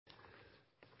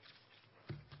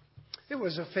It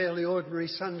was a fairly ordinary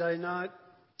Sunday night.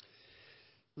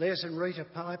 Les and Rita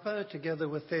Piper, together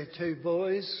with their two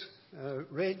boys,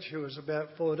 Reg, who was about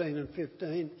 14 and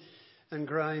 15, and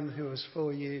Graham, who was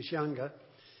 4 years younger,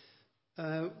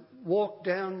 walked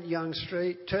down Young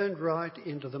Street, turned right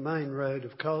into the main road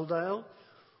of Coaldale,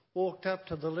 walked up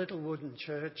to the little wooden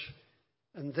church,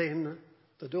 and then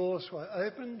the doors were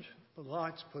opened, the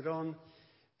lights put on,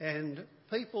 and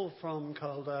people from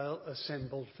Coaldale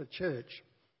assembled for church.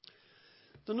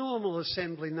 The normal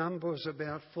assembly number was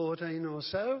about 14 or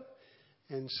so,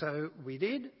 and so we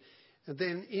did. And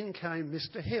then in came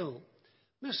Mr. Hill.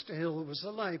 Mr. Hill was a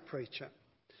lay preacher.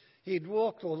 He'd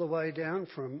walked all the way down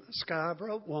from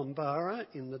Scarborough, Wombara,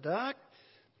 in the dark.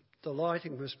 The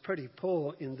lighting was pretty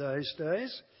poor in those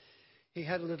days. He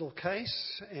had a little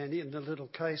case, and in the little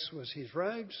case was his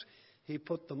robes. He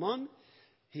put them on.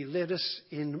 He led us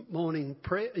in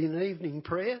evening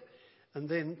prayer, and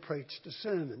then preached a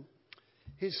sermon.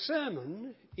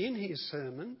 In his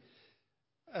sermon,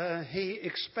 he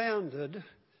expounded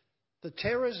the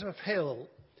terrors of hell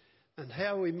and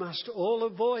how we must all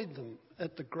avoid them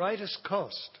at the greatest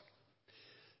cost.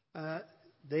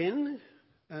 Then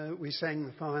we sang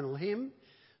the final hymn.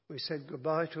 We said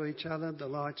goodbye to each other. The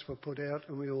lights were put out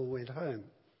and we all went home.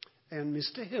 And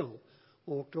Mr. Hill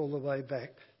walked all the way back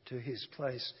to his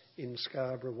place in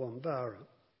Scarborough, Wombara.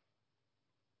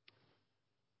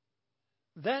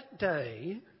 That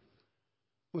day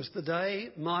was the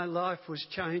day my life was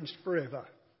changed forever.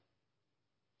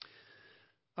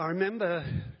 I remember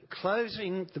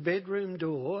closing the bedroom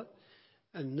door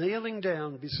and kneeling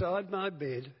down beside my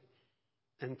bed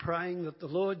and praying that the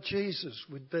Lord Jesus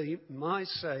would be my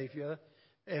Saviour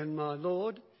and my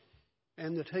Lord,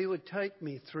 and that he would take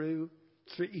me through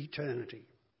eternity.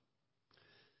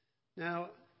 Now,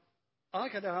 I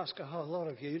could ask a whole lot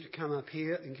of you to come up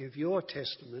here and give your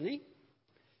testimony.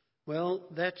 Well,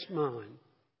 that's mine.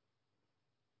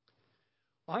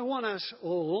 I want us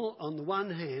all, on the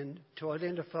one hand, to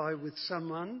identify with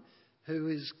someone who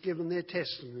has given their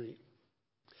testimony.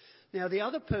 Now, the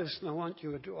other person I want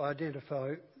you to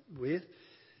identify with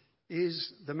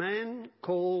is the man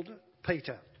called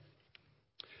Peter.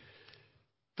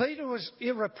 Peter was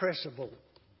irrepressible.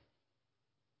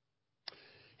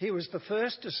 He was the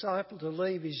first disciple to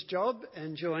leave his job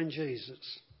and join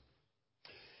Jesus.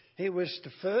 He was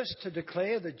the first to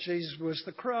declare that Jesus was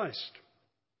the Christ.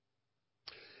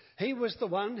 He was the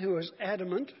one who was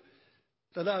adamant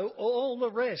that though all the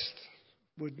rest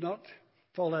would not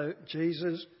follow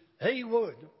Jesus, he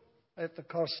would at the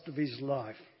cost of his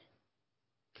life.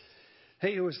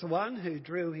 He was the one who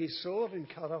drew his sword and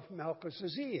cut off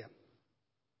Malchus's ear.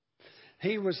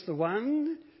 He was the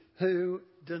one who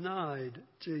denied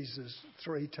Jesus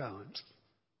 3 times.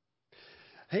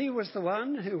 He was the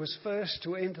one who was first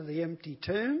to enter the empty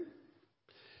tomb.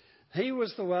 He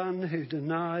was the one who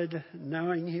denied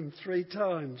knowing him 3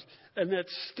 times, and that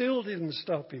still didn't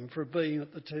stop him from being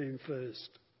at the tomb first.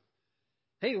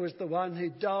 He was the one who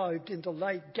dived into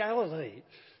Lake Galilee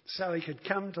so he could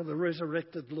come to the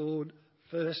resurrected Lord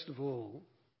first of all.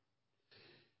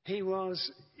 He was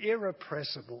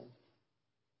irrepressible.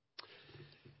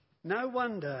 No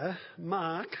wonder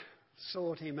Mark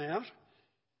sought him out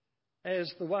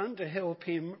as the one to help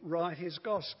him write his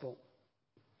gospel.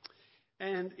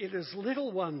 And it is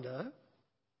little wonder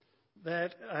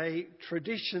that a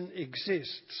tradition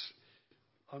exists,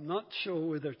 I'm not sure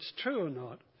whether it's true or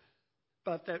not,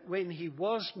 but that when he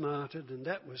was martyred, and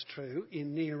that was true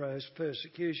in Nero's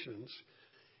persecutions,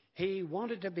 he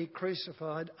wanted to be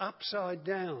crucified upside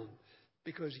down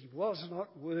because he was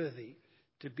not worthy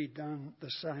to be done the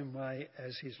same way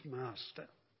as his master.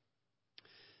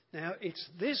 Now, it's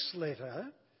this letter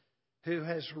who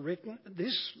has written,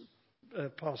 this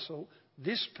apostle,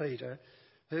 this Peter,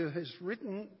 who has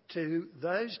written to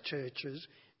those churches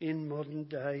in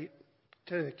modern-day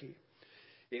Turkey.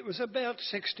 It was about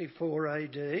 64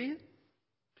 AD.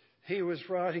 He was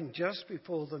writing just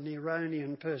before the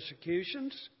Neronian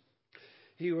persecutions.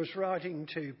 He was writing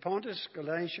to Pontus,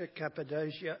 Galatia,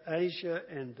 Cappadocia, Asia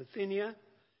and Bithynia,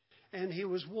 and he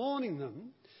was warning them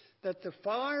that the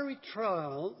fiery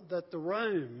trial that the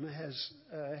Rome has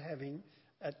having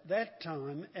at that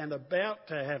time and about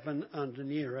to happen under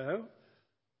Nero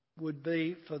would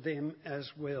be for them as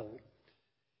well.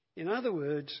 In other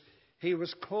words, he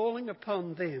was calling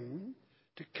upon them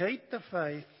to keep the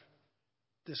faith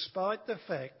despite the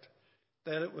fact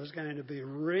that it was going to be a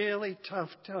really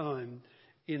tough time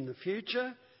in the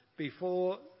future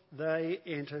before they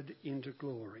entered into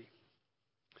glory.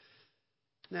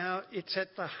 Now, it's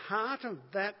at the heart of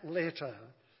that letter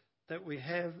that we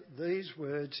have these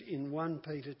words in 1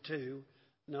 Peter 2,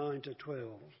 9 to 12.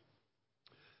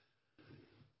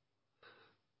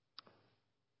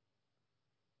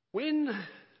 When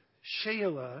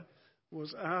Sheila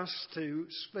was asked to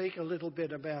speak a little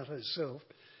bit about herself,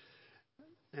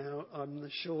 now I'm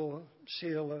sure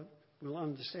Sheila will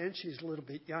understand, she's a little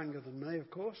bit younger than me,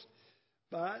 of course,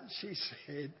 but she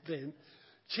said then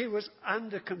she was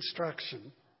under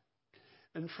construction.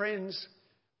 And friends,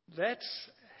 that's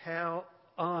how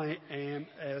I am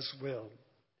as well.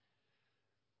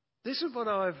 This is what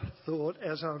I've thought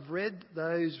as I've read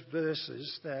those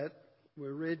verses that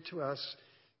were read to us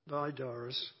by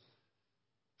Doris.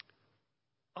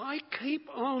 I keep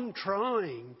on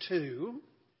trying to,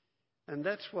 and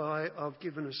that's why I've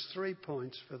given us 3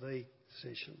 points for the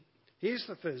session. Here's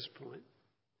the first point.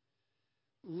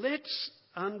 Let's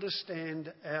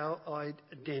understand our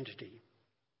identity.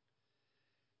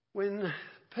 When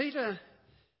Peter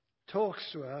talks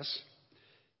to us,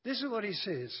 this is what he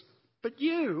says. But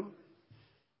you're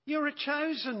a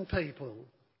chosen people.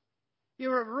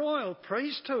 You're a royal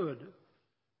priesthood.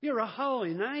 You're a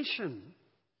holy nation.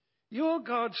 You're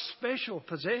God's special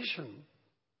possession.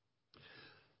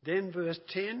 Then verse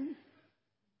 10,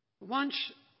 once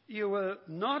you were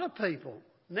not a people,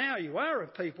 now you are a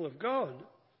people of God.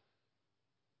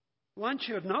 Once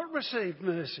you had not received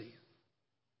mercy,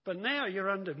 but now you're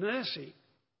under mercy.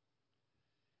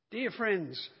 Dear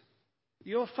friends,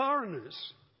 you're foreigners,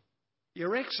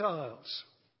 you're exiles.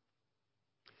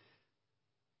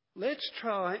 Let's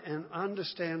try and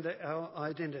understand our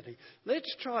identity.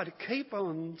 Let's try to keep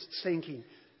on thinking,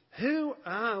 who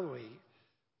are we?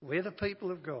 We're the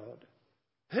people of God.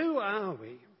 Who are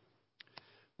we?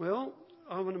 Well,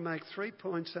 I want to make 3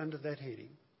 points under that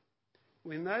heading.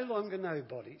 We're no longer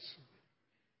nobodies.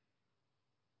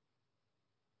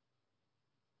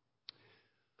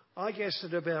 I guess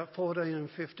at about 14 and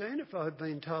 15, if I'd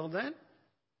been told that,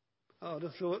 I'd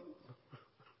have thought,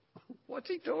 what's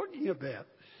he talking about?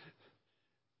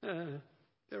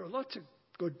 There are lots of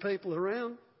good people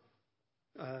around.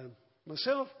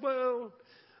 Myself, well,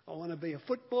 I want to be a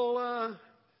footballer.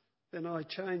 Then I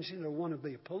changed into I want to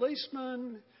be a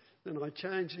policeman. Then I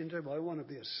changed into I want to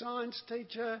be a science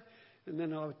teacher. And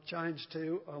then I changed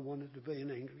to I wanted to be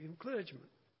an Anglican clergyman.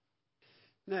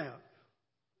 Now,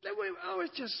 I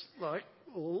was just like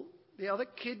all the other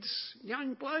kids,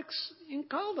 young blokes in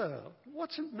Caldale.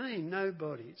 What's it mean,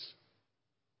 nobodies?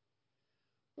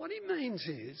 What he means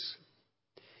is,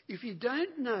 if you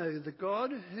don't know the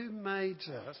God who made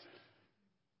us,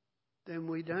 then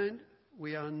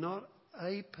we are not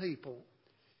a people.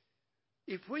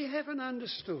 If we haven't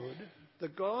understood the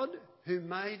God who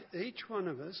made each one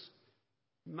of us,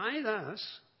 made us,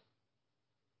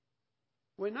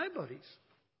 we're nobodies.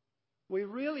 We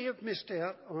really have missed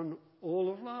out on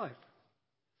all of life.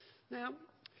 Now,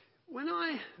 when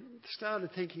I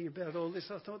started thinking about all this,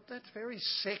 I thought that's very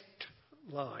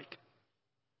sect-like.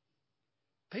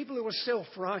 People who are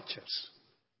self-righteous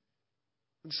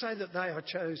and say that they are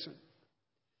chosen.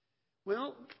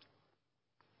 Well,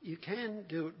 you can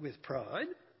do it with pride,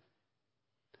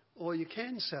 or you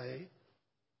can say,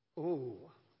 oh,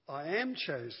 I am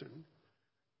chosen,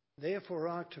 therefore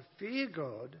I ought to fear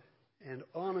God and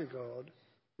honour God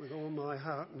with all my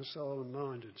heart and soul and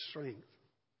mind and strength.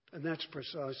 And that's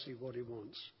precisely what he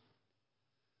wants.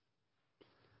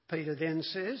 Peter then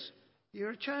says,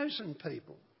 you're a chosen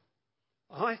people.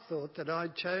 I thought that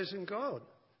I'd chosen God.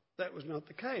 That was not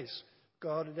the case.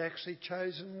 God had actually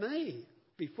chosen me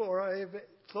before I ever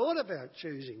thought about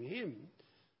choosing him.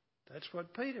 That's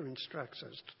what Peter instructs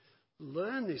us.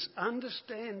 Learn this.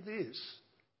 Understand this.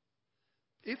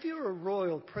 If you're a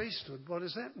royal priesthood, what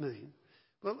does that mean?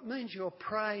 Well, it means you're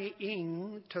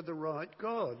praying to the right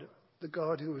God, the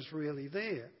God who is really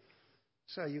there.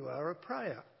 So you are a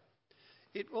prayer.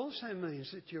 It also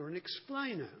means that you're an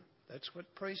explainer. That's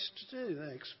what priests do.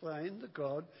 They explain the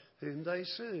God whom they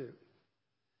serve.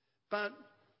 But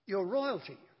you're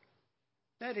royalty.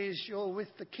 That is, you're with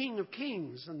the King of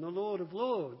Kings and the Lord of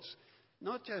Lords,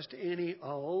 not just any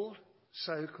old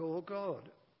so-called God.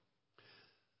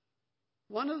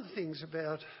 One of the things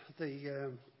about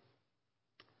the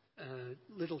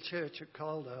little church at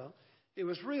Caldale, it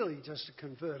was really just a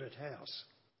converted house.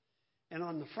 And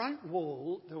on the front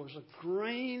wall, there was a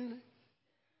green,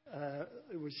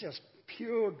 it was just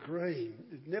pure green.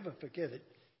 You'd never forget it.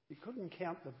 You couldn't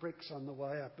count the bricks on the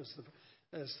way up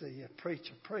as the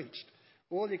preacher preached.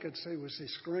 All you could see was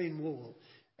this green wall.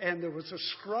 And there was a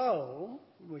scroll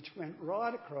which went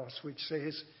right across which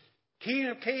says, King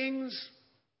of Kings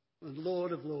and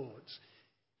Lord of Lords.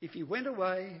 If you went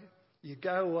away, you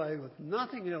go away with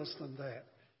nothing else than that.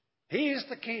 He is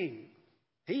the King.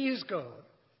 He is God.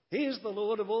 He is the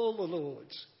Lord of all the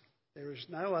Lords. There is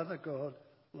no other God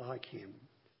like him.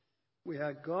 We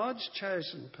are God's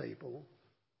chosen people,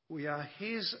 We are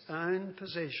his own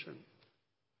possession.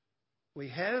 We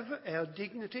have our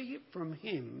dignity from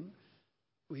him.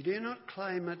 We do not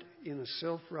claim it in a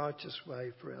self-righteous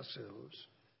way for ourselves.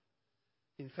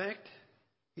 In fact,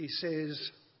 he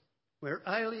says we're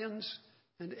aliens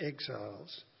and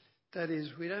exiles. That is,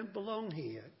 we don't belong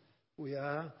here. We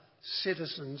are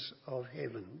citizens of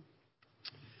heaven.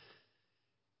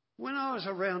 When I was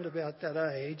around about that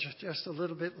age, just a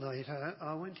little bit later,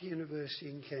 I went to university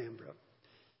in Canberra.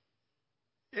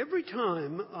 Every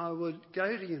time I would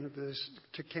go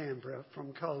to Canberra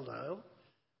from Coaldale,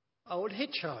 I would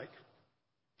hitchhike.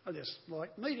 I just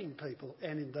like meeting people,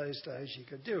 and in those days you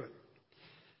could do it.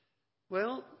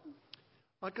 Well,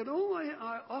 I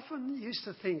often used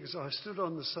to think as I stood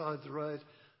on the side of the road,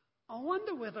 I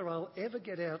wonder whether I'll ever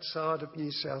get outside of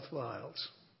New South Wales.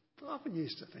 I often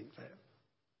used to think that.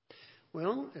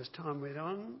 Well, as time went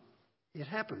on, it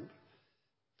happened.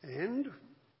 And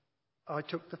I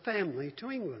took the family to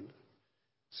England.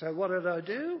 So what did I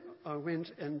do? I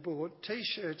went and bought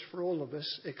T-shirts for all of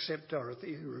us, except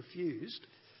Dorothy, who refused,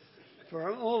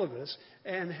 for all of us,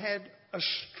 and had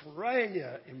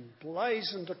Australia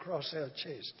emblazoned across our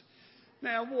chest.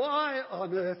 Now, why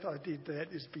on earth I did that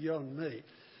is beyond me.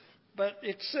 But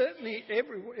it's certainly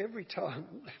every time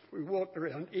we walked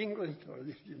around England or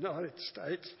the United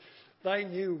States, they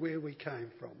knew where we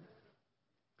came from.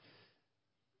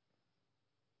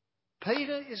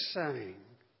 Peter is saying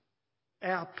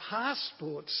our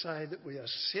passports say that we are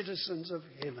citizens of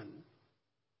heaven.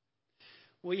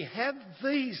 We have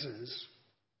visas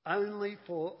only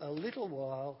for a little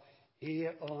while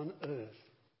here on earth.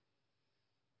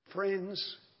 Friends,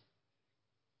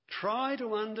 try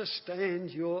to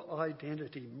understand your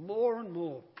identity more and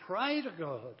more. Pray to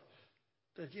God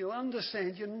that you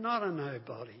understand you're not a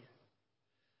nobody,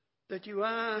 that you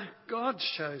are God's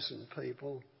chosen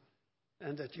people,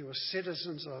 and that you are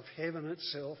citizens of heaven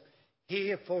itself,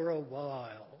 here for a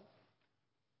while.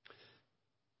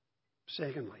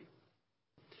 Secondly,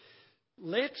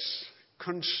 let's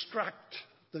construct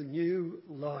the new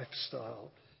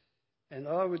lifestyle, and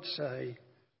I would say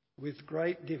with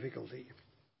great difficulty.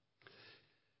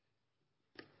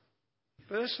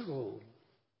 First of all,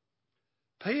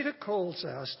 Peter calls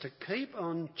us to keep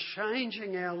on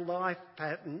changing our life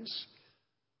patterns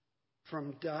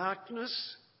from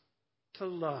darkness to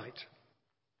light.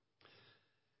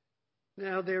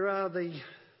 Now, there are the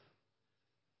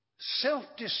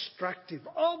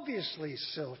obviously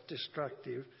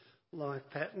self-destructive life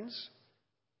patterns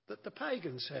that the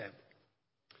pagans have.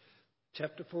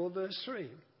 Chapter 4, verse 3.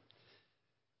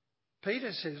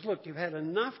 Peter says, look, you've had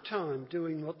enough time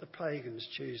doing what the pagans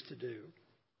choose to do.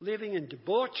 Living in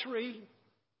debauchery,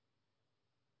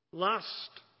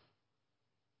 lust,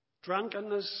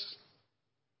 drunkenness,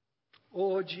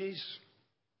 orgies,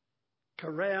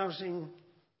 carousing,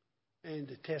 and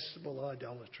detestable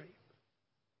idolatry.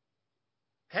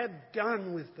 Have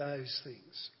done with those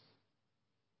things.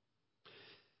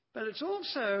 But it's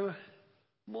also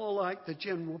more like the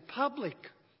general public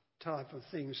type of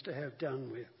things to have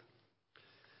done with.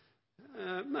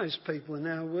 Most people in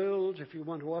our world, if you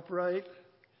want to operate,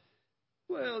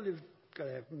 well, you've got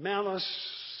to have malice,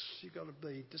 you've got to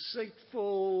be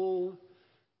deceitful,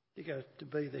 you've got to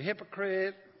be the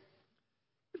hypocrite,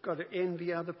 you've got to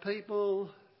envy other people,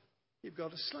 you've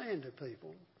got to slander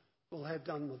people. We'll have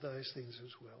done with those things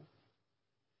as well.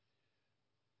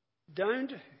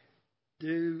 Don't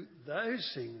do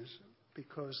those things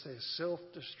because they're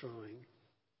self-destroying.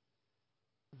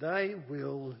 They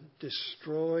will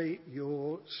destroy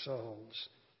your souls.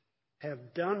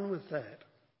 Have done with that.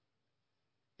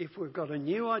 If we've got a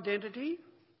new identity,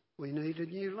 we need a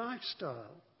new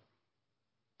lifestyle.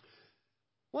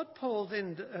 What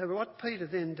Peter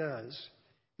then does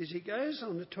is he goes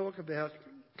on to talk about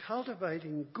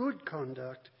cultivating good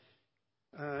conduct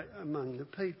among the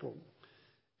people.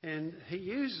 And he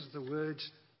uses the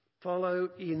words, follow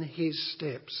in his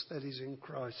steps, that is in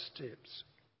Christ's steps.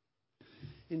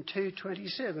 In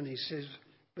 2:27 he says,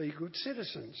 be good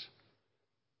citizens,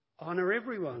 honour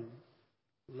everyone,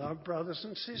 love brothers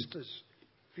and sisters,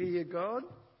 fear God,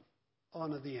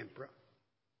 honour the emperor.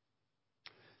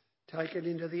 Take it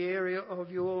into the area of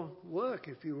your work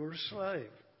if you were a slave.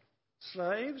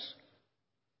 Slaves,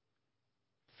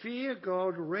 fear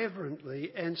God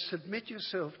reverently and submit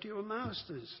yourself to your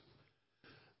masters,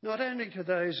 not only to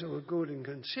those who are good and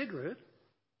considerate,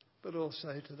 but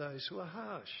also to those who are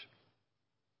harsh.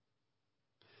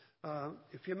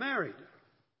 If you're married,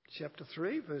 chapter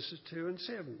 3, verses 2 and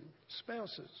 7,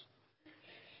 spouses.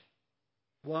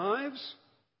 Wives,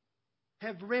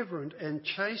 have reverent and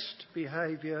chaste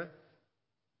behaviour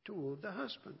toward the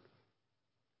husband.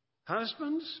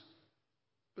 Husbands,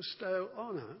 bestow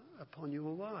honour upon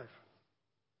your wife.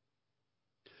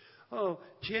 Oh,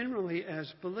 generally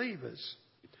as believers.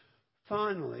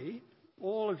 Finally,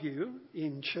 all of you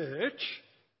in church,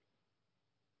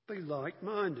 be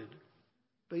like-minded.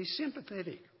 Be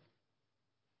sympathetic.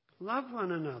 Love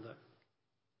one another.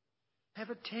 Have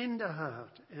a tender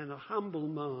heart and a humble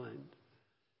mind.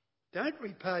 Don't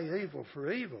repay evil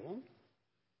for evil.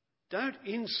 Don't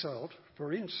insult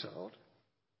for insult.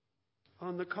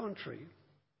 On the contrary,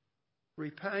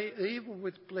 repay evil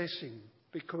with blessing,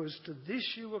 because to this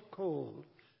you were called,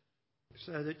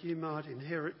 so that you might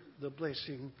inherit the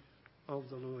blessing of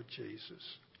the Lord Jesus.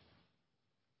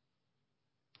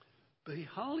 Be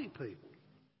holy, people,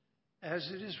 as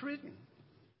it is written.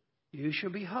 You shall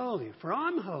be holy, for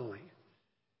I'm holy.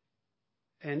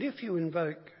 And if you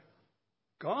invoke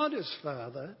God as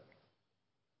Father,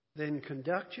 then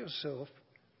conduct yourself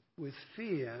with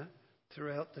fear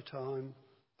throughout the time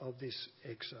of this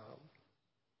exile.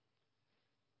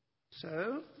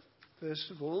 So, first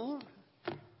of all,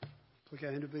 if we're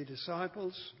going to be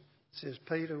disciples, says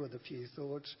Peter with a few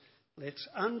thoughts, let's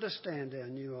understand our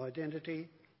new identity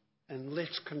and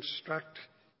let's construct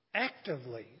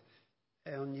actively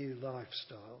our new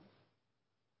lifestyle.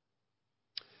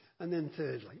 And then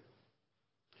thirdly,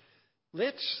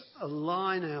 let's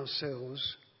align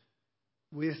ourselves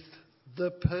with the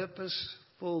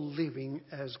purposeful living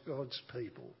as God's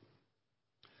people.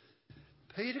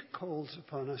 Peter calls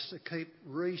upon us to keep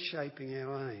reshaping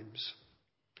our aims.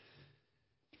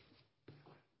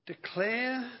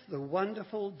 Declare the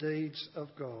wonderful deeds of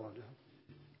God.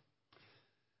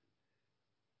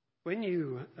 When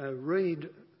you read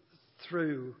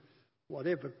through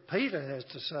whatever Peter has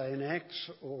to say in Acts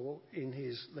or in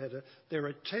his letter, there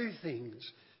are two things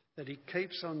that he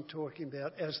keeps on talking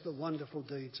about as the wonderful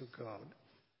deeds of God.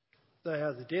 They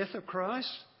are the death of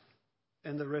Christ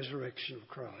and the resurrection of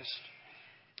Christ.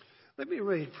 Let me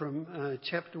read from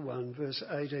chapter 1, verse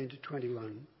 18 to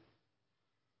 21.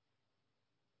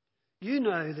 You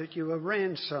know that you were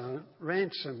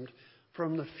ransomed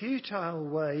from the futile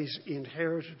ways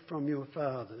inherited from your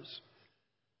fathers,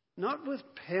 not with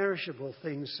perishable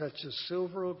things such as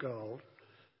silver or gold,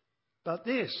 but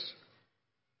this,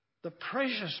 the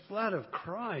precious blood of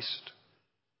Christ,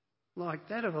 like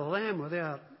that of a lamb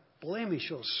without blemish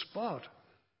or spot.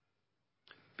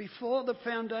 Before the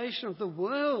foundation of the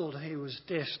world, he was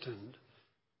destined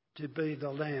to be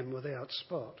the Lamb without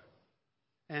spot,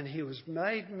 and he was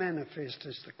made manifest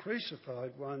as the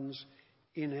crucified ones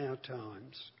in our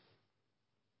times.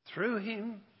 Through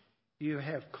him, you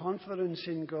have confidence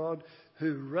in God,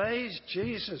 who raised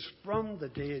Jesus from the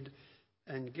dead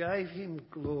and gave him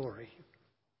glory,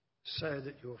 so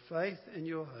that your faith and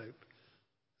your hope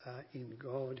are in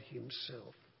God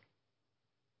himself.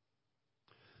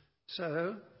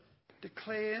 So,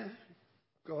 declare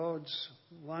God's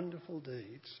wonderful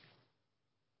deeds.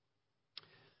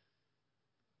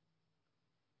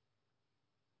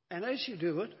 And as you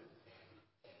do it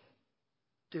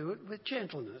with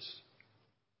gentleness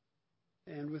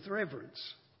and with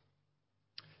reverence.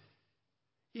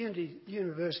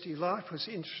 University life was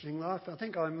an interesting life. I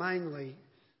think I mainly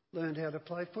learned how to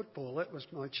play football. That was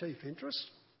my chief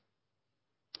interest.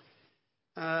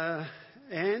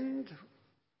 And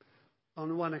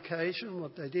on one occasion,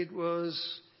 what they did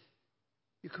was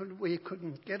we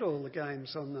couldn't get all the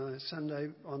games on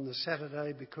the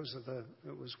Saturday because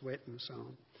it was wet and so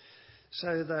on.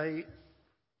 So they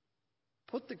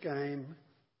put the game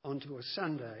onto a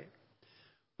Sunday.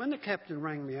 When the captain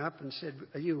rang me up and said,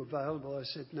 "Are you available?" I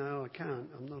said, "No, I can't.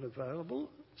 I'm not available.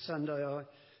 Sunday I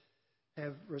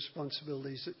have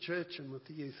responsibilities at church and with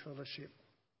the youth fellowship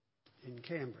in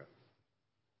Canberra."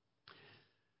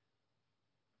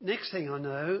 Next thing I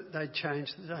know, they'd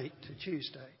changed the date to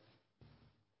Tuesday.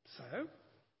 So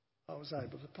I was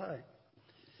able to play.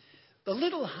 The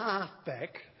little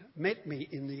halfback met me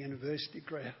in the university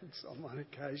grounds on one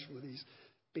occasion with his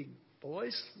big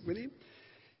boys with him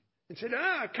and said,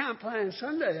 "Oh, I can't play on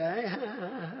Sunday,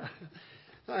 eh?"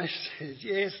 I said,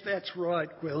 "Yes, that's right,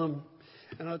 Gwillem.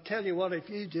 And I'll tell you what, if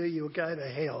you do, you'll go to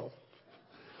hell."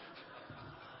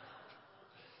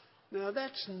 Now,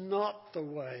 that's not the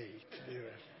way to do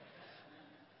it.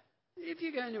 If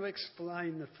you're going to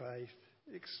explain the faith,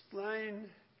 explain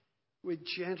with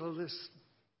gentleness,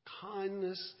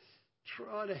 kindness.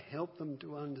 Try to help them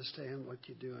to understand what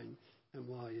you're doing and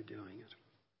why you're doing it.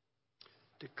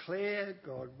 Declare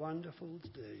God's wonderful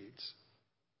deeds.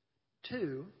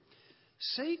 2,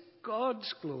 seek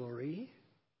God's glory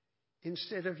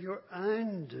instead of your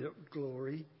own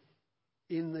glory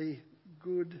in the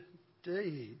good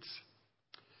deeds.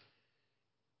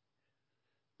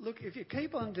 look, if you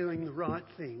keep on doing the right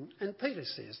thing, and Peter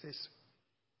says this,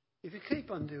 if you keep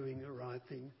on doing the right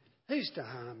thing, who's to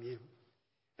harm you?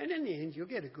 And in the end, you'll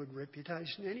get a good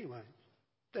reputation anyway.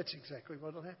 That's exactly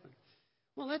what will happen.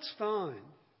 Well, that's fine,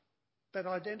 but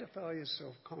identify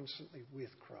yourself constantly with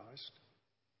Christ.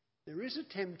 There is a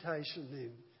temptation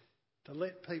then to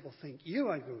let people think you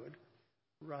are good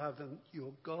rather than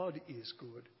your God is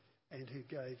good and who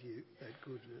gave you that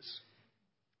goodness.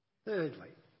 Thirdly,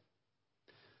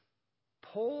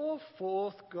 pour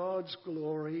forth God's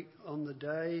glory on the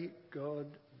day God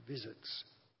visits.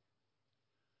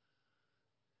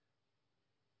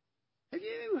 Have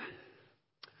you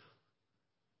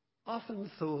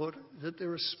often thought that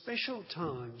there are special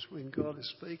times when God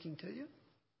is speaking to you?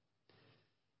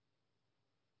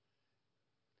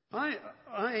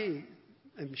 I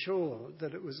am sure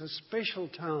that it was a special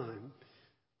time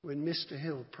when Mr.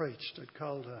 Hill preached at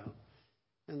Coldale,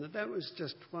 and that was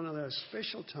just one of those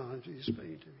special times he was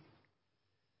speaking to me.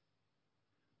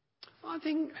 I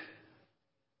think,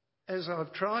 as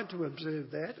I've tried to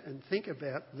observe that and think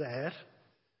about that,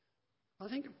 I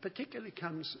think it particularly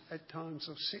comes at times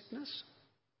of sickness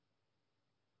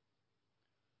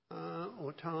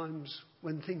or times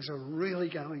when things are really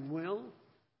going well,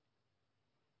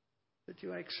 that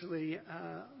you actually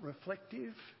are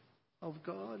reflective of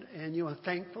God and you are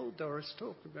thankful. Doris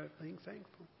talked about being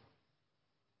thankful.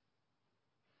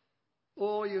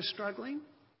 Or you're struggling.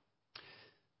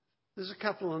 There's a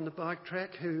couple on the bike track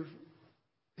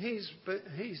he's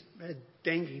had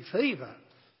dengue fever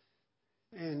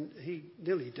and he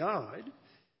nearly died.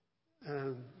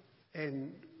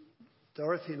 And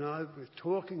Dorothy and I were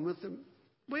talking with them.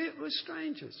 We're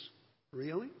strangers,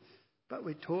 really. But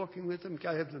we're talking with them,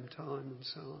 gave them time and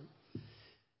so on.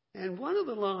 And one of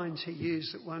the lines he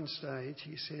used at one stage,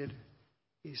 he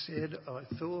said, I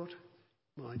thought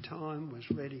my time was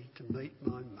ready to meet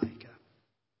my Maker.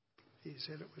 He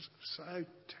said it was so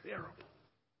terrible.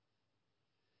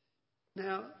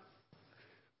 Now,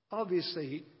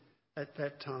 obviously, at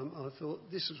that time, I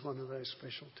thought this is one of those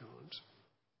special times.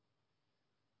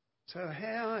 So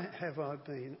how have I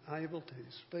been able to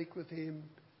speak with him,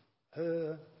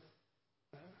 her?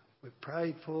 We've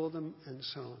prayed for them and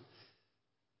so on.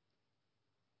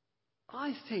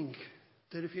 I think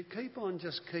that if you keep on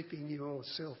just keeping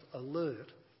yourself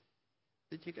alert,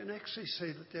 that you can actually see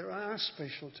that there are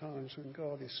special times when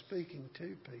God is speaking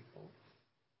to people.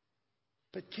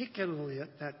 Particularly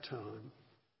at that time,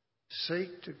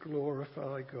 seek to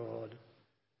glorify God.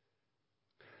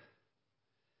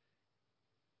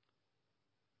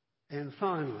 And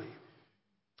finally,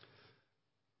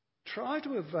 try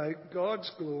to evoke God's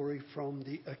glory from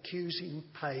the accusing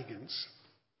pagans.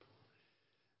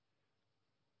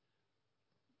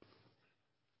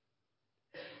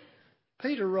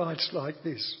 Peter writes like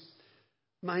this,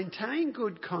 maintain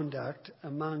good conduct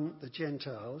among the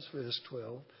Gentiles, verse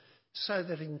 12, so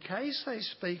that in case they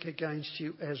speak against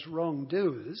you as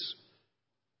wrongdoers,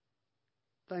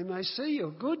 they may see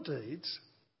your good deeds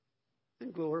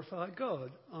and glorify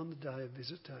God on the day of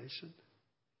visitation.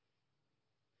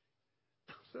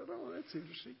 I thought, oh, that's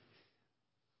interesting.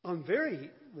 I'm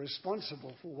very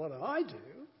responsible for what I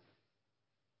do,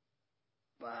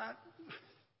 but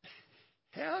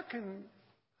how can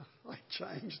I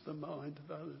change the mind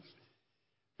of others?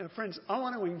 Now, friends, I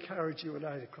want to encourage you at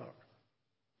 8 o'clock.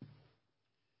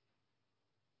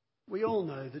 We all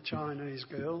know the Chinese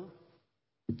girl.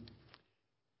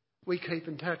 We keep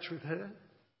in touch with her.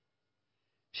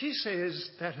 She says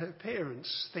that her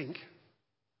parents think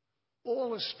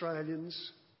all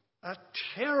Australians are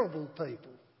terrible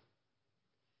people,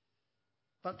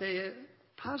 but they're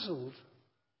puzzled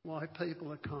why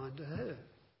people are kind to her.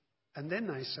 And then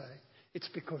they say, it's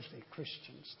because they're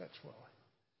Christians, that's why.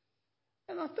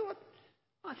 And I thought,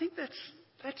 I think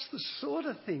that's the sort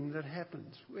of thing that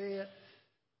happens where,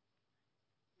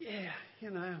 yeah,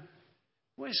 you know,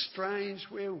 we're strange,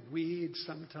 we're weird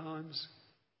sometimes.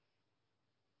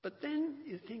 But then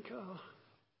you think, oh,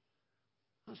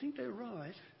 I think they're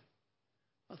right.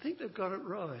 I think they've got it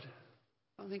right.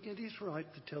 I think it is right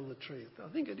to tell the truth. I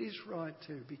think it is right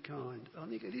to be kind. I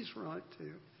think it is right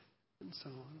to, and so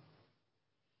on.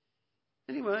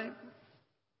 Anyway,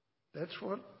 that's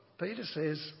what Peter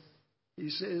says. He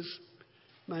says,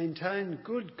 maintain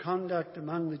good conduct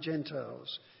among the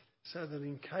Gentiles, so that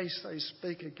in case they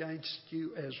speak against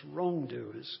you as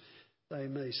wrongdoers, they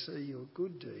may see your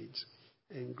good deeds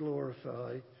and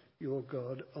glorify your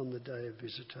God on the day of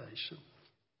visitation.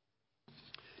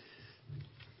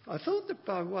 I thought that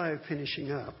by way of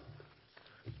finishing up,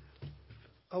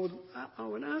 I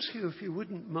would ask you if you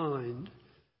wouldn't mind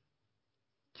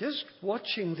just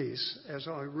watching this as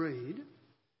I read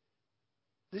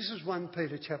This is 1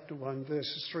 Peter chapter 1,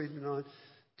 verses 3 to 9.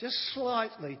 Just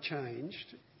slightly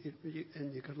changed,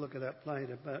 and you could look it up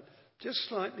later, but just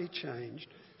slightly changed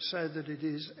so that it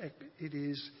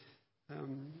is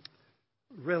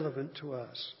relevant to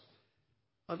us.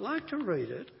 I'd like to read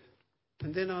it,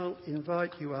 and then I'll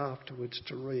invite you afterwards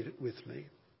to read it with me.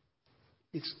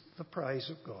 It's the praise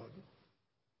of God.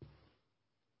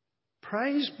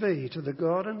 Praise be to the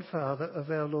God and Father of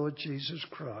our Lord Jesus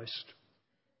Christ.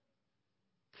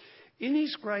 In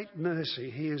his great mercy,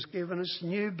 he has given us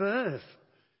new birth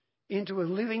into a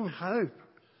living hope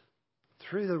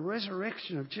through the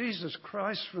resurrection of Jesus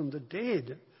Christ from the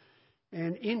dead,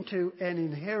 and into an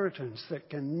inheritance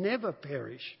that can never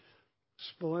perish,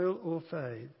 spoil or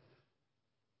fade.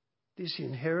 This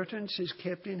inheritance is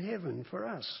kept in heaven for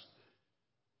us,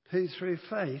 who through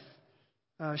faith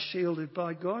are shielded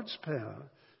by God's power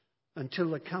until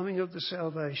the coming of the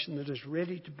salvation that is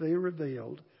ready to be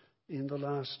revealed in the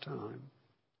last time.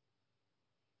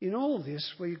 In all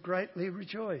this we greatly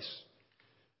rejoice,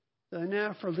 though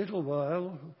now for a little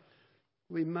while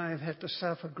we may have had to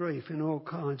suffer grief in all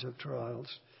kinds of trials.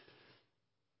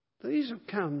 These have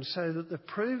come so that the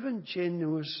proven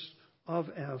genuineness of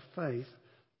our faith,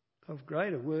 of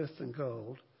greater worth than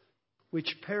gold,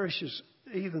 which perishes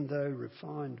even though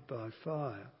refined by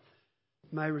fire,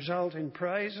 may result in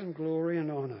praise and glory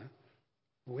and honour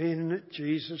when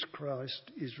Jesus Christ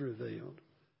is revealed.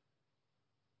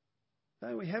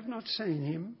 Though we have not seen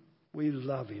him, we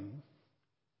love him.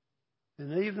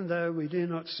 And even though we do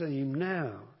not see him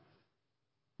now,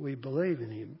 we believe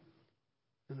in him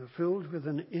and are filled with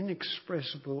an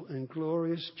inexpressible and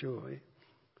glorious joy,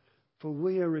 for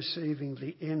we are receiving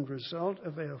the end result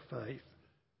of our faith,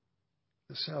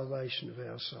 the salvation of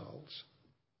our souls.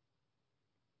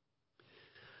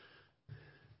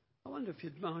 I wonder if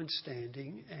you'd mind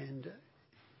standing, and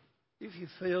if you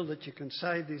feel that you can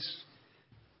say this,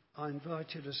 I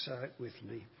invite you to say it with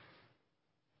me.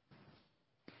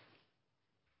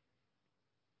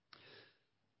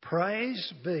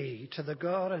 Praise be to the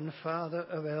God and Father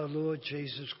of our Lord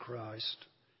Jesus Christ.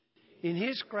 In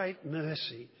his great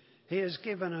mercy, he has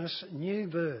given us new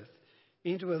birth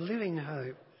into a living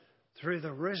hope through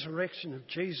the resurrection of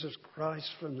Jesus Christ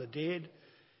from the dead,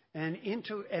 and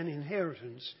into an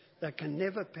inheritance that can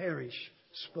never perish,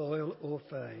 spoil or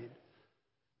fade.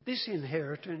 This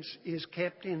inheritance is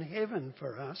kept in heaven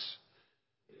for us,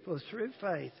 for through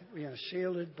faith we are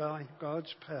shielded by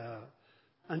God's power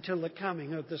until the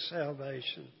coming of the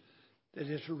salvation that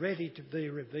is ready to be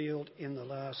revealed in the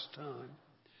last time.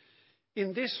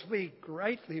 In this we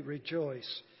greatly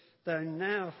rejoice, though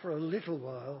now for a little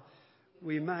while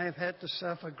we may have had to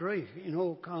suffer grief in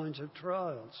all kinds of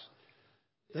trials.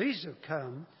 These have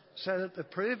come so that the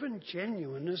proven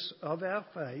genuineness of our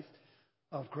faith,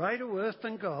 of greater worth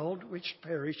than gold, which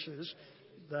perishes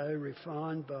though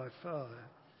refined by fire,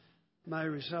 may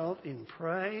result in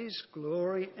praise,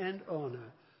 glory and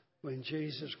honour when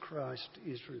Jesus Christ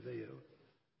is revealed.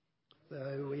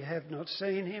 Though we have not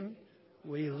seen him,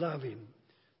 we love him.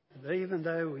 And even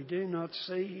though we do not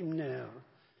see him now,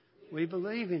 we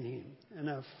believe in him and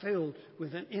are filled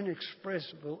with an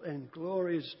inexpressible and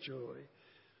glorious joy,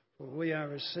 for we are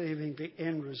receiving the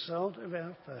end result of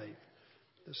our faith,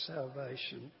 the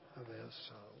salvation of our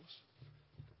souls.